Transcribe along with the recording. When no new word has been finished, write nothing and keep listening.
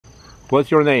What's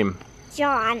your name?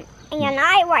 John, and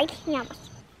I like him.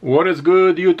 What is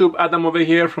good, YouTube? Adam over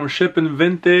here from Shipping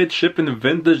Vintage,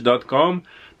 shippingvintage.com.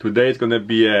 Today is gonna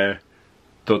be a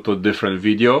total different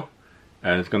video,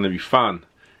 and it's gonna be fun,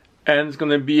 and it's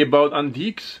gonna be about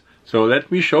antiques. So let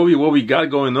me show you what we got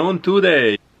going on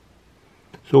today.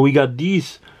 So we got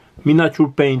these miniature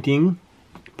painting,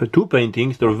 two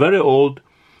paintings. They're very old.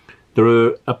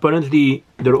 They're apparently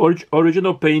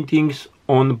original paintings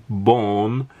on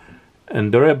bone,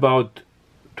 and they're about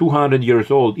 200 years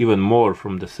old, even more,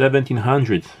 from the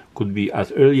 1700s. Could be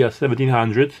as early as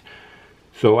 1700s.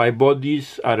 So I bought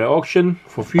these at an auction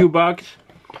for a few bucks.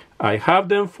 I have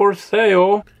them for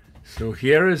sale. So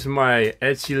here is my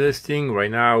Etsy listing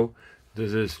right now.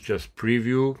 This is just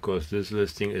preview because this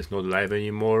listing is not live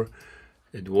anymore.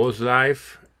 It was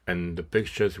live and the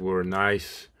pictures were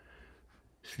nicely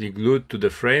glued to the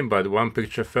frame, but one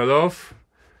picture fell off.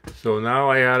 So now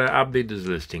I gotta update this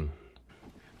listing.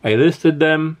 I listed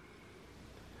them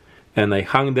and I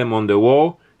hung them on the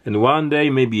wall, and one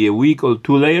day, maybe a week or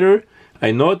two later,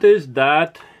 I noticed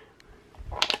that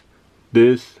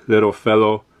this little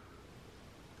fellow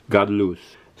got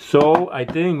loose. So I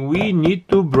think we need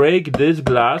to break this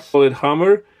glass with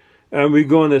hammer, and we're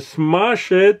gonna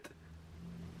smash it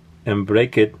and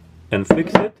break it and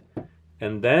fix it,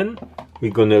 and then we're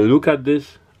gonna look at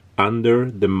this under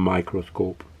the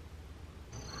microscope.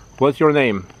 What's your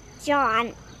name?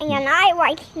 John, and I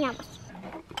like him.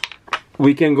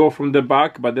 We can go from the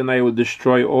back, but then I will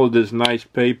destroy all this nice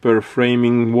paper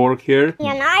framing work here.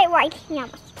 And I like him.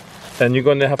 And you're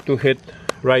gonna have to hit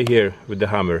right here with the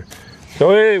hammer.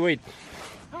 So hey, wait.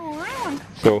 Oh, wow.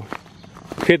 So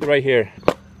hit right here.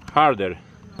 Harder.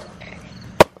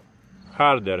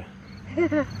 Harder.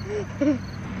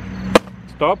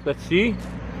 Stop, let's see.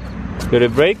 Did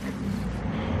it break?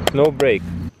 No break.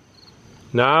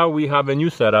 Now we have a new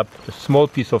setup, a small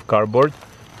piece of cardboard,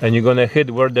 and you're gonna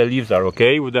hit where the leaves are,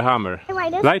 okay? With the hammer.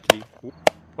 Lightly.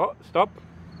 Oh, stop.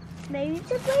 Maybe it's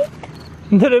a break?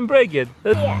 Didn't break it.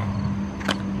 Yeah.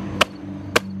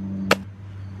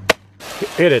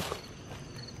 Hit it.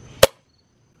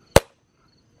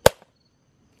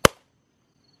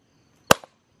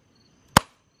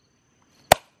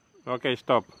 Okay,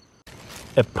 stop.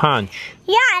 A punch.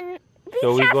 Yeah, and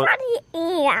So we got the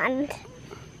end.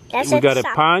 we got a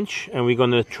punch, and we're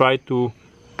gonna try to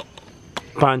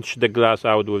punch the glass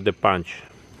out with the punch.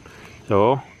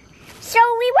 So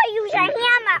we will use a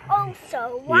hammer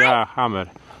also, right? yeah, hammer.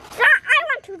 So I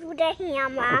want to do the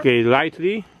hammer. Okay,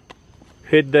 lightly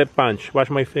hit the punch. Watch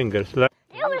my fingers. Oh,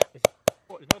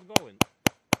 it's not going.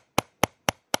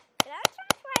 Let's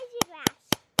try the glass.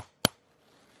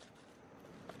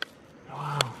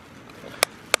 Wow.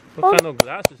 What kind of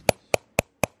glass is this?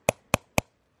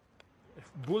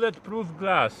 Bulletproof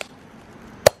glass.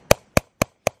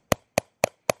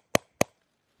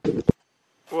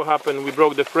 What happened? We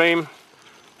broke the frame.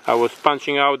 I was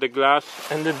punching out the glass,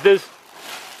 and this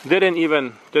didn't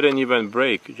even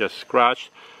break, just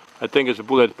scratched. I think it's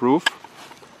bulletproof.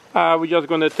 We're just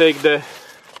gonna take the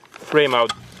frame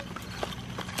out.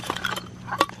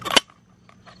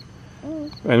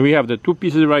 And we have the two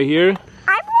pieces right here.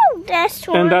 I broke this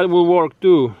one. And that will work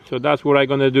too. So that's what I'm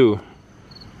gonna do.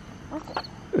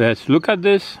 Let's look at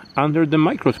this under the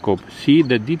microscope. See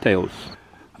the details.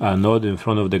 Not in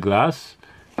front of the glass.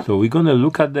 So we're gonna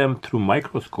look at them through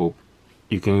microscope.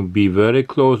 You can be very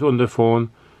close on the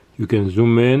phone. You can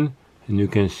zoom in and you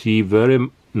can see very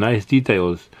nice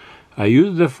details. I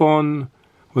use the phone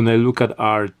when I look at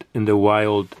art in the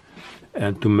wild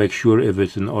and to make sure if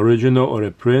it's an original or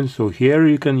a print. So here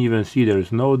you can even see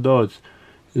there's no dots.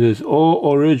 It is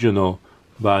all original,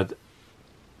 but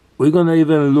we're gonna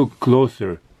even look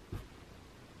closer.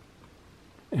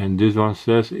 And this one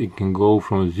says it can go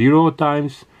from 0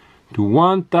 times to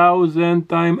 1000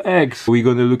 times X. We're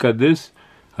gonna look at this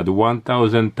at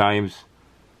 1000 times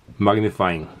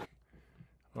magnifying.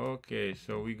 Okay,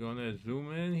 so we're gonna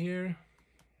zoom in here.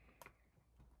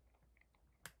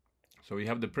 So we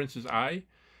have the prince's eye.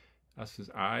 That's his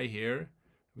eye here.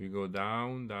 We go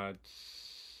down,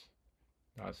 that's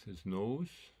his nose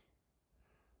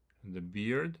and the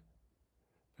beard.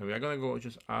 And we are gonna go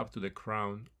just up to the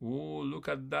crown. Oh, look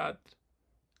at that.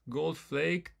 Gold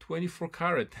flake, 24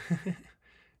 karat.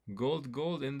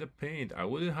 gold in the paint. I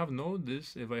wouldn't have known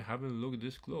this if I haven't looked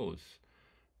this close.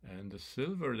 And the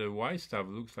silver, the white stuff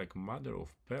looks like mother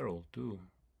of pearl too.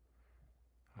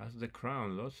 That's the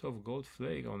crown, lots of gold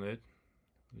flake on it.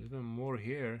 Even more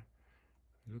here.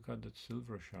 Look at that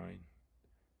silver shine.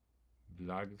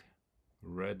 Black,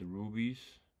 red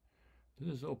rubies. This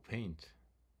is all paint.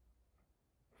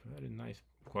 Very nice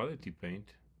quality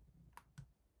paint.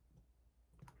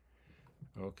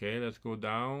 Okay, let's go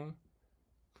down.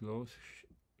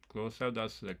 Close up.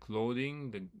 That's the clothing,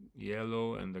 the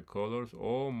yellow and the colors.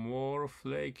 Oh, more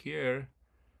flake here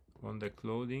on the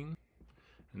clothing.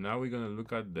 And now we're gonna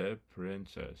look at the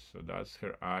princess. So that's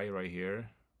her eye right here.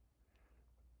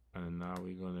 And now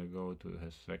we're gonna go to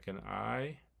her second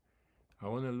eye. I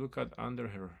wanna look at under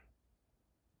her.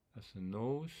 That's the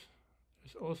nose.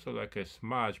 There's also like a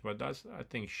smudge, but that's, I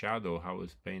think, shadow how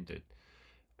it's painted.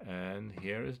 And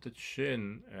here is the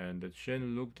chin, and the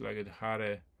chin looked like it had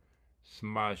a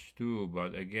smudge too,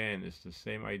 but again, it's the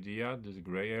same idea. This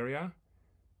gray area,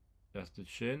 that's the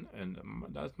chin, and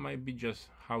that might be just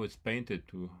how it's painted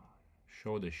to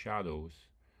show the shadows.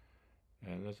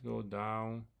 And let's go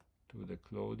down to the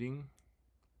clothing.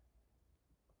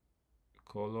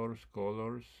 Colors,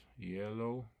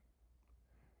 yellow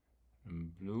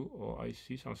and blue. Oh, I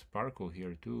see some sparkle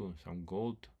here too, some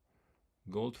gold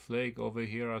flake over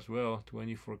here as well,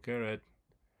 24 karat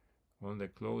on the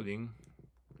clothing.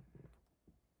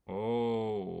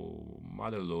 Oh,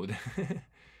 mother load.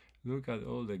 Look at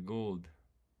all the gold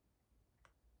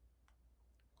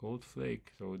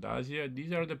flake. So that's, yeah,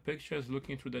 these are the pictures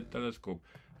looking through the telescope.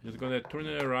 I'm just gonna turn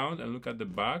it around and look at the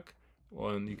back,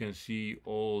 and you can see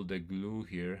all the glue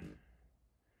here.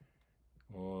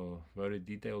 Oh, very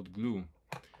detailed glue.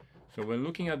 So when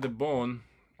looking at the bone,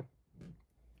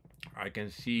 I can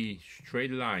see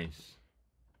straight lines,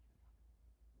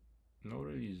 not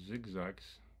really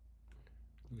zigzags.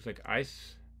 Looks like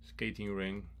ice skating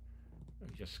ring,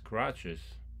 just scratches.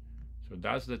 So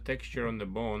that's the texture on the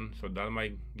bone, so that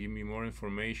might give me more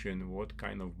information what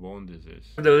kind of bone this is.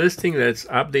 The listing that's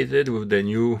updated with the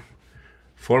new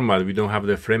format. We don't have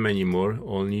the frame anymore,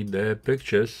 only the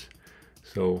pictures.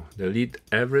 So delete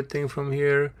everything from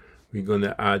here. We're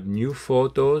gonna add new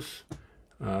photos.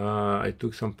 I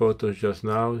took some photos just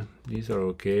now. These are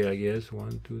okay, I guess.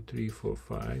 1, 2, 3, 4,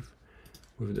 5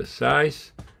 with the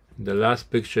size. The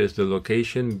last picture is the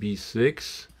location,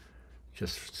 B6,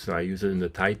 just so I use it in the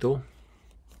title.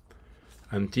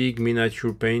 Antique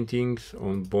miniature paintings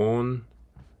on bone.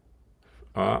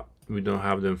 We don't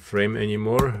have them framed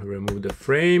anymore. Remove the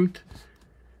framed.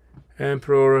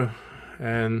 Emperor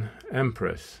and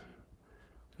Empress.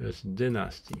 That's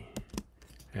dynasty.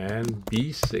 And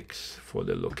B6 for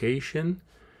the location,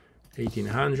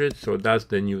 1800. So that's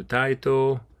the new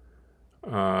title.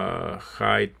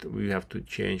 Height, we have to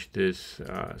change this.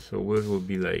 So width will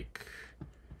be like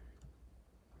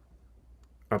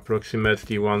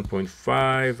approximately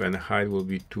 1.5 and height will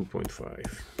be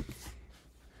 2.5.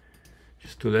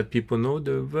 Just to let people know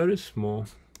they're very small.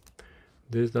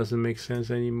 This doesn't make sense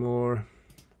anymore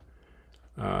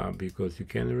because you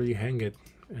can't really hang it,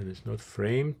 and it's not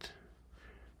framed,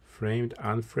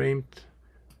 unframed,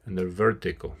 and they're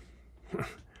vertical.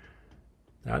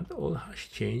 That all has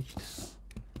changed.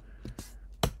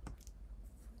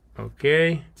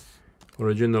 Okay,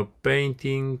 original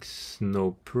paintings,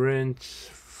 no prints,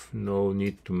 no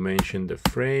need to mention the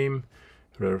frame,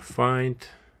 rare find.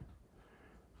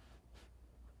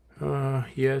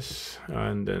 Yes,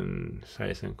 and then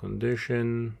size and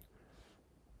condition,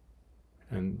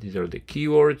 and these are the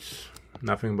keywords.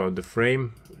 Nothing about the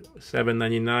frame.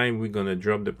 $7.99. We're gonna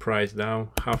drop the price down,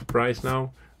 half price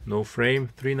now. No frame,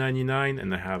 $3.99,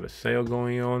 and I have a sale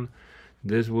going on.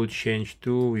 This will change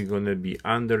too. We're gonna be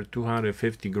under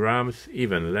 250 grams,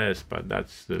 even less, but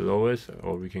that's the lowest.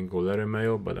 Or we can go letter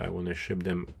mail, but I want to ship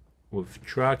them with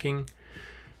tracking.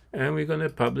 And we're gonna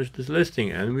publish this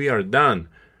listing, and we are done.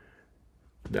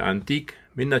 The antique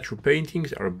miniature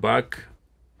paintings are back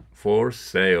for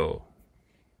sale.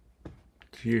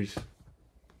 Cheers.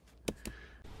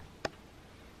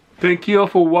 Thank you all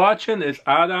for watching. It's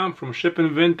Adam from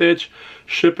Shipping Vintage,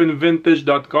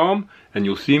 shippingvintage.com, and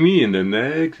you'll see me in the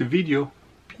next video.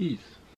 Peace.